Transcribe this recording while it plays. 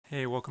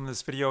Hey, welcome to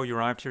this video. You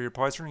arrived here. You're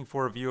probably searching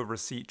for a view of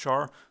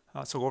ReceiptJar.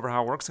 So go over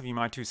how it works, give you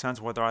my 2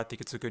 cents, whether I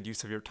think it's a good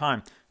use of your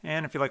time.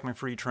 And if you like my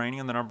free training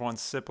and the #1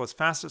 simplest,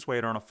 fastest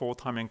way to earn a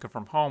full-time income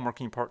from home,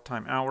 working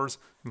part-time hours,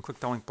 and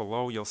click the link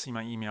below, you'll see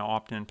my email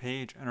opt-in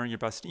page. Enter your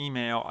best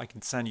email. I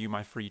can send you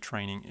my free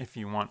training if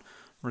you want.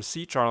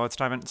 ReceiptJar, let's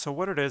dive in. So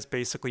what it is,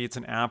 basically, it's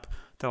an app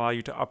that allows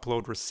you to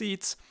upload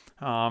receipts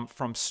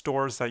from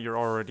stores that you're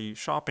already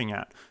shopping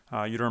at.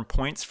 You'd earn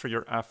points for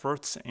your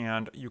efforts,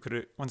 and you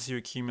could, once you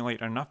accumulate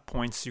enough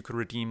points, you could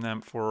redeem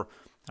them for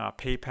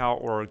PayPal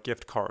or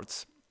gift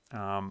cards.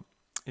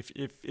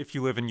 If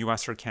you live in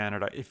US or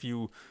Canada. If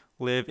you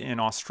live in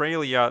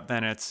Australia,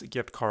 then it's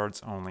gift cards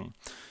only.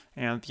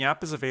 And the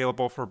app is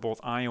available for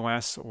both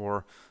iOS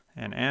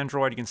and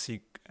Android. You can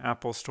see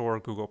Apple Store,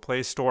 Google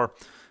Play Store.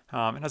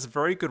 It has a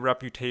very good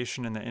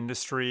reputation in the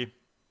industry.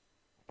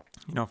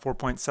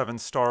 4.7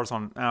 stars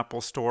on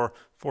Apple Store,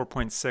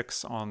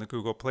 4.6 on the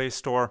Google Play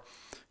Store.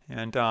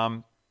 And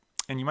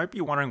you might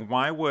be wondering,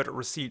 why would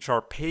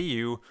ReceiptJar pay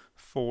you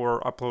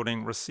for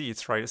uploading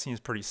receipts, right? It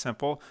seems pretty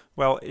simple.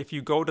 Well, if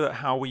you go to the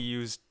How We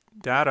Use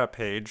Data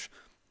page,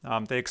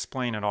 they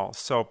explain it all.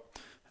 So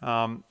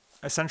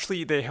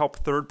essentially, they help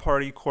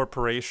third-party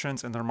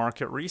corporations in their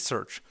market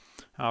research.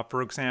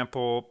 For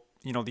example,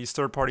 these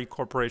third-party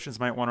corporations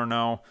might want to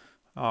know,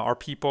 are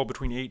people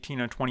between 18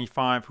 and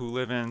 25 who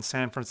live in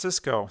San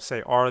Francisco,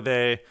 say, are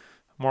they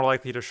more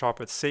likely to shop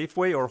at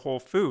Safeway or Whole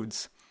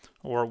Foods?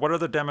 Or what are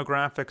the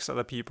demographics of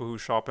the people who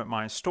shop at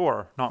my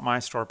store? Not my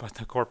store, but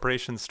the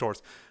corporation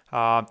stores.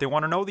 They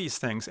want to know these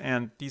things,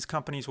 and these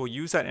companies will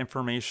use that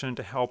information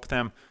to help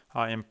them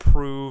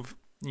improve,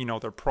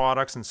 their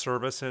products and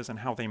services and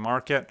how they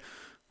market,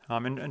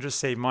 and just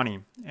save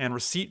money. And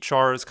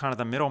ReceiptJar is kind of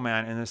the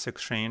middleman in this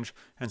exchange,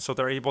 and so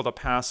they're able to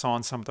pass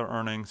on some of their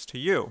earnings to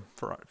you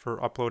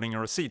for uploading your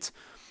receipts.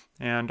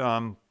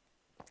 And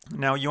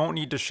now, you won't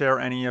need to share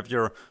any of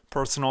your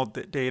personal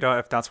data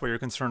if that's what you're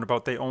concerned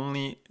about.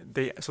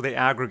 So they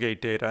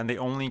aggregate data, and they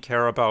only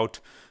care about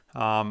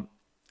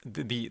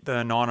the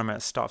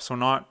anonymous stuff. So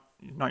not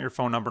your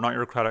phone number, not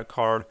your credit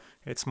card.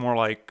 It's more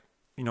like,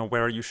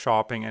 where are you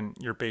shopping and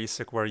your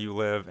basic where you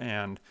live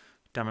and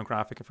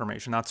demographic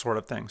information, that sort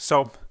of thing.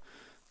 So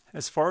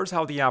as far as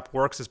how the app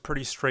works, is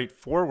pretty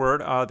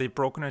straightforward. They've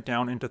broken it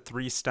down into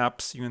 3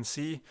 steps, you can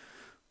see.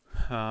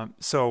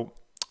 So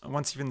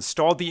once you've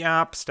installed the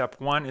app, step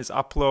 1 is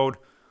upload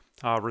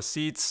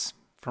receipts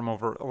from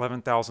over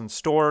 11,000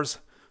 stores.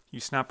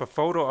 You snap a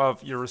photo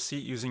of your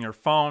receipt using your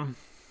phone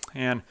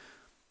and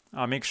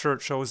make sure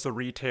it shows the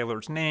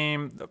retailer's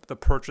name, the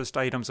purchased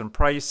items and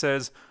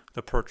prices,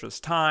 the purchase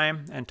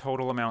time, and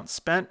total amount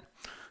spent.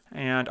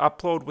 And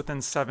upload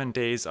within 7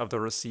 days of the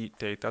receipt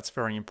date. That's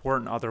very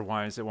important,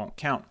 otherwise it won't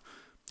count.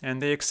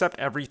 And they accept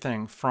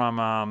everything from,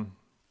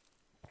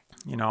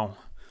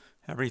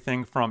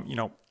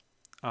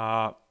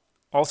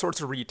 all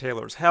sorts of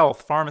retailers,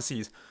 health,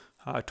 pharmacies,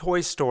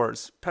 toy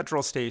stores,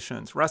 petrol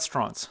stations,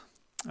 restaurants,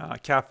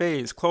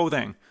 cafes,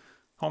 clothing,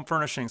 home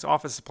furnishings,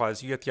 office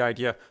supplies. You get the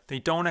idea. They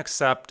don't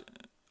accept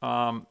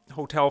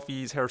hotel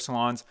fees, hair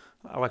salons,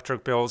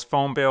 electric bills,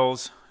 phone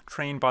bills,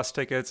 train, bus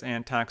tickets,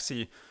 and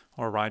taxi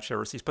or rideshare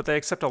receipts. But they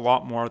accept a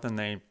lot more than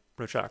they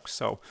reject.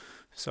 So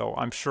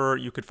I'm sure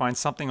you could find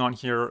something on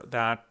here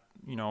that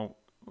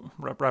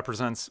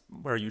represents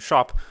where you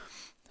shop.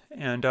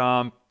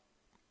 And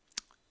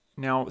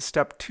now,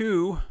 step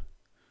 2.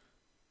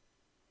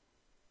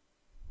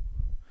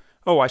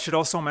 Oh, I should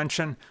also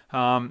mention,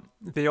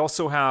 they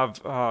also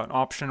have an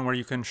option where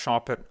you can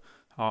shop it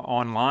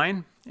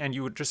online, and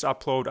you would just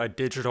upload a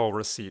digital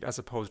receipt as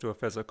opposed to a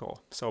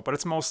physical. But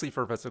it's mostly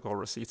for physical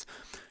receipts.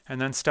 And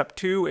then step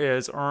 2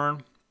 is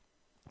earn.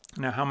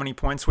 Now, how many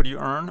points would you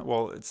earn?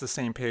 Well, it's the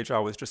same page I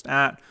was just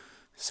at.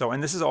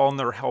 And this is all in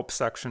their help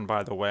section,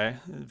 by the way.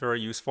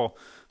 Very useful.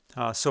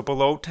 So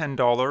below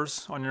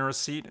 $10 on your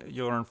receipt,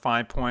 you'll earn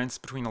 5 points.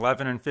 Between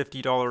 $11 and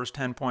 $50,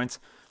 10 points.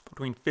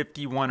 Between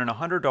 $51 and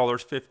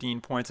 $100,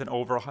 15 points. And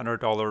over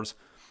 $100,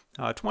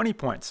 20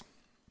 points.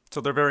 So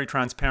they're very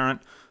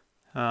transparent.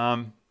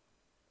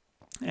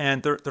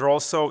 And they're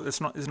also, it's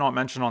not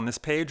mentioned on this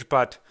page,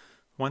 but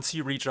once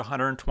you reach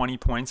 120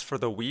 points for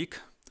the week,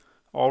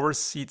 all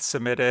receipts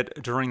submitted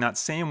during that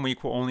same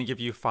week will only give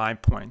you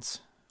 5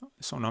 points.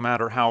 So no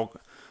matter how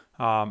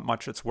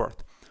much it's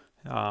worth.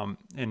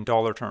 In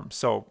dollar terms.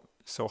 So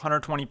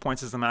 120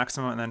 points is the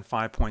maximum, and then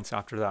 5 points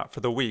after that for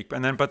the week.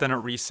 But then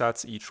it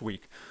resets each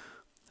week.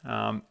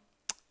 And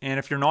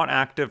if you're not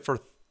active for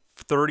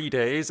 30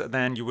 days,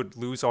 then you would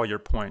lose all your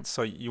points.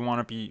 So you want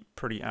to be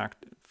pretty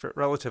active,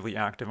 relatively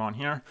active on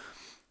here.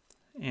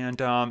 And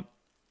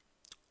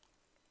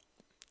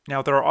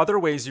now there are other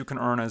ways you can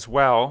earn as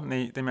well.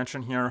 They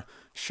mention here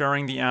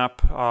sharing the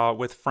app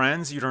with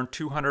friends. You'd earn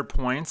 200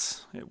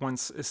 points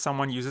if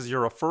someone uses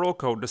your referral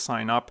code to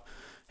sign up.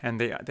 And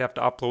they have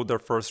to upload their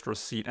first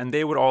receipt. And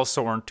they would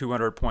also earn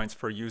 200 points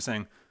for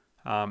using.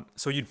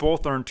 So you'd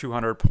both earn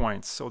 200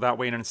 points. So that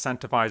way it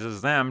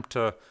incentivizes them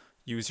to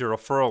use your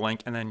referral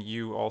link, and then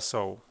you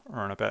also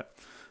earn a bit.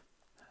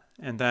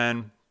 And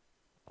then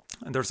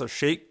And there's a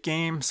shake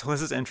game. So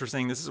this is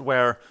interesting. This is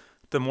where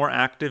the more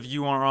active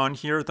you are on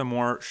here, the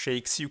more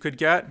shakes you could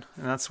get.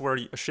 And that's where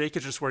a shake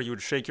is just where you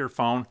would shake your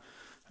phone.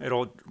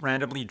 It'll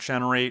randomly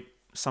generate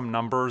some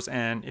numbers,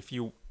 and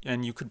you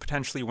could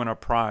potentially win a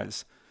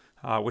prize,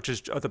 which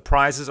is the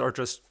prizes are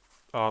just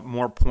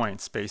more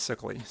points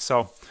basically.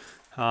 So,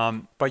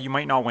 but you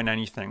might not win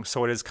anything.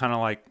 So it is kind of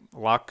like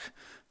luck,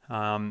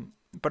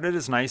 but it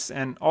is nice.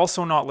 And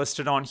also not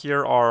listed on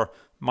here are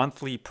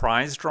monthly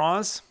prize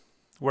draws,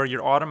 where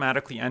you're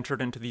automatically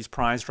entered into these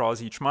prize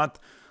draws each month.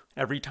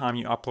 Every time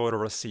you upload a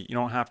receipt, you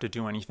don't have to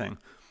do anything.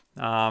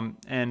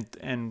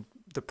 And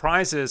the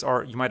prizes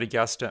are, you might have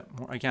guessed it,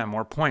 again,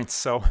 more points.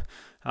 So,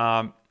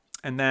 and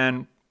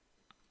then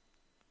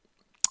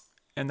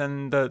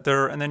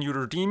you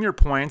redeem your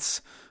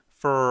points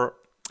for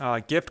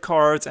gift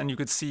cards, and you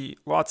could see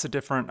lots of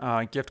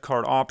different gift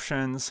card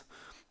options.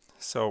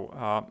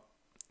 So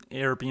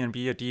Airbnb,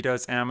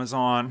 Adidas,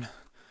 Amazon,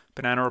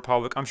 Banana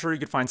Republic. I'm sure you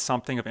could find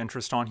something of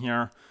interest on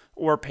here,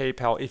 or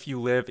PayPal if you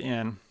live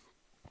in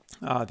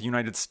the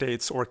United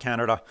States or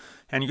Canada.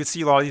 And you can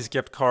see a lot of these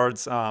gift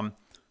cards,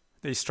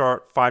 they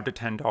start $5 to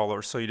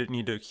 $10, so you didn't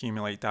need to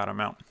accumulate that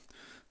amount.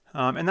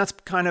 And that's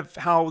kind of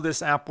how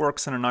this app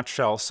works in a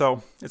nutshell.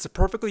 So it's a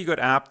perfectly good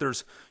app.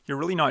 You're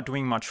really not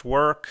doing much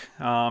work,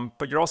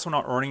 but you're also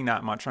not earning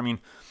that much. I mean,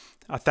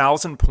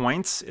 1,000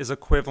 points is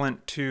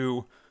equivalent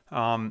to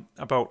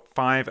about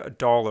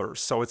 $5.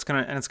 So it's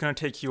gonna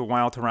take you a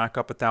while to rack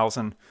up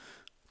 1,000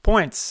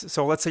 points.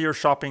 So let's say you're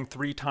shopping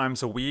 3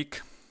 times a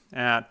week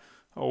at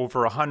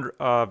over 100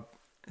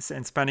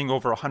 and spending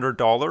over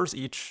 $100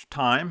 each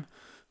time,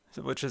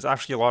 which is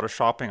actually a lot of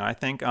shopping, I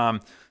think.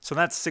 So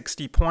that's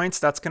 60 points.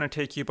 That's going to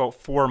take you about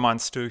 4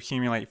 months to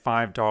accumulate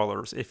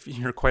 $5 if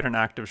you're quite an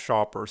active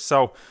shopper.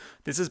 So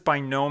this is by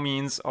no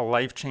means a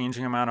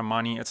life-changing amount of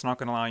money. It's not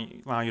going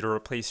to allow you to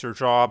replace your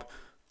job,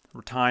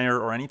 retire,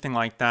 or anything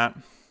like that.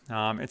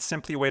 It's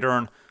simply a way to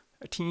earn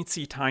a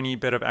teensy tiny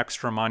bit of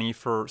extra money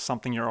for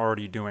something you're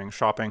already doing,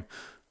 shopping.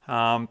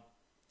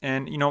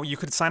 And you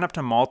could sign up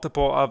to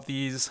multiple of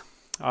these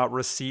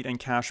receipt and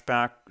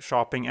cashback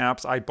shopping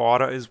apps.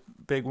 Ibotta is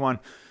a big one.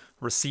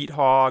 Receipt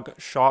Hog,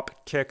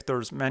 Shopkick,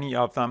 there's many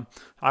of them.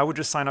 I would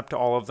just sign up to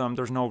all of them.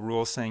 There's no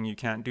rules saying you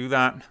can't do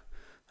that.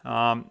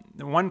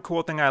 The one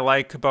cool thing I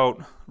like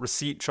about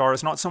ReceiptJar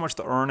is not so much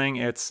the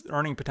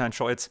earning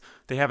potential.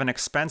 They have an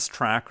expense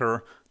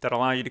tracker that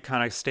allow you to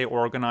kind of stay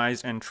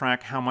organized and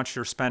track how much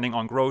you're spending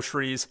on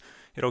groceries.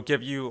 It'll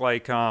give you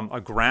like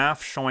a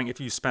graph showing if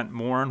you spent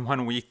more in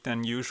 1 week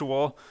than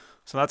usual.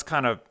 So that's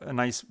kind of a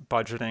nice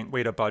budgeting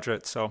way to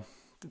budget. So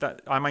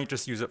that I might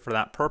just use it for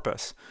that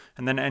purpose.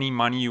 And then any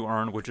money you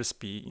earn would just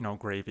be,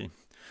 gravy. And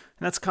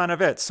that's kind of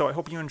it. So I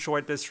hope you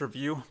enjoyed this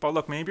review. But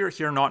look, maybe you're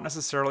here not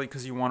necessarily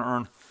because you want to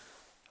earn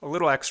a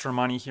little extra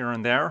money here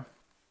and there.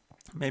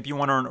 Maybe you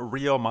want to earn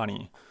real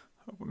money.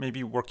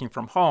 Maybe working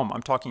from home.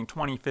 I'm talking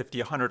 $20,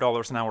 $50,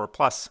 $100 an hour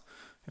plus.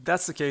 If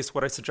that's the case,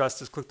 what I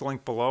suggest is click the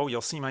link below.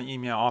 You'll see my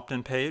email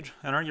opt-in page.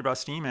 Enter your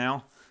best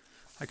email.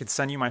 I could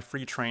send you my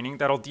free training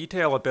that'll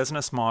detail a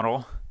business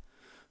model.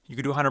 You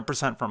could do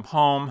 100% from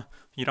home.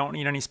 You don't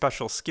need any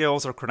special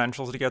skills or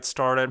credentials to get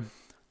started.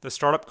 The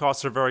startup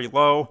costs are very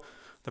low.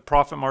 The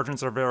profit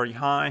margins are very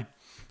high.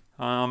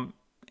 And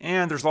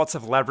there's lots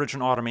of leverage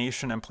and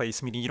automation in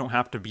place, meaning you don't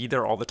have to be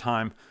there all the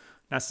time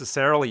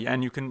necessarily.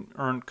 And you can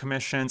earn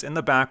commissions in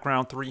the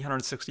background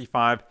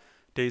 365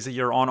 days a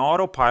year on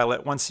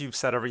autopilot once you've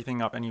set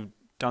everything up and you've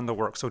done the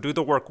work. So do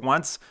the work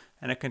once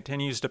and it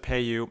continues to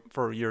pay you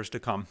for years to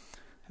come.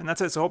 And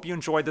that's it. So I hope you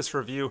enjoyed this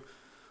review.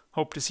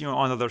 Hope to see you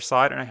on the other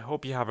side, and I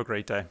hope you have a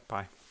great day.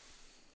 Bye.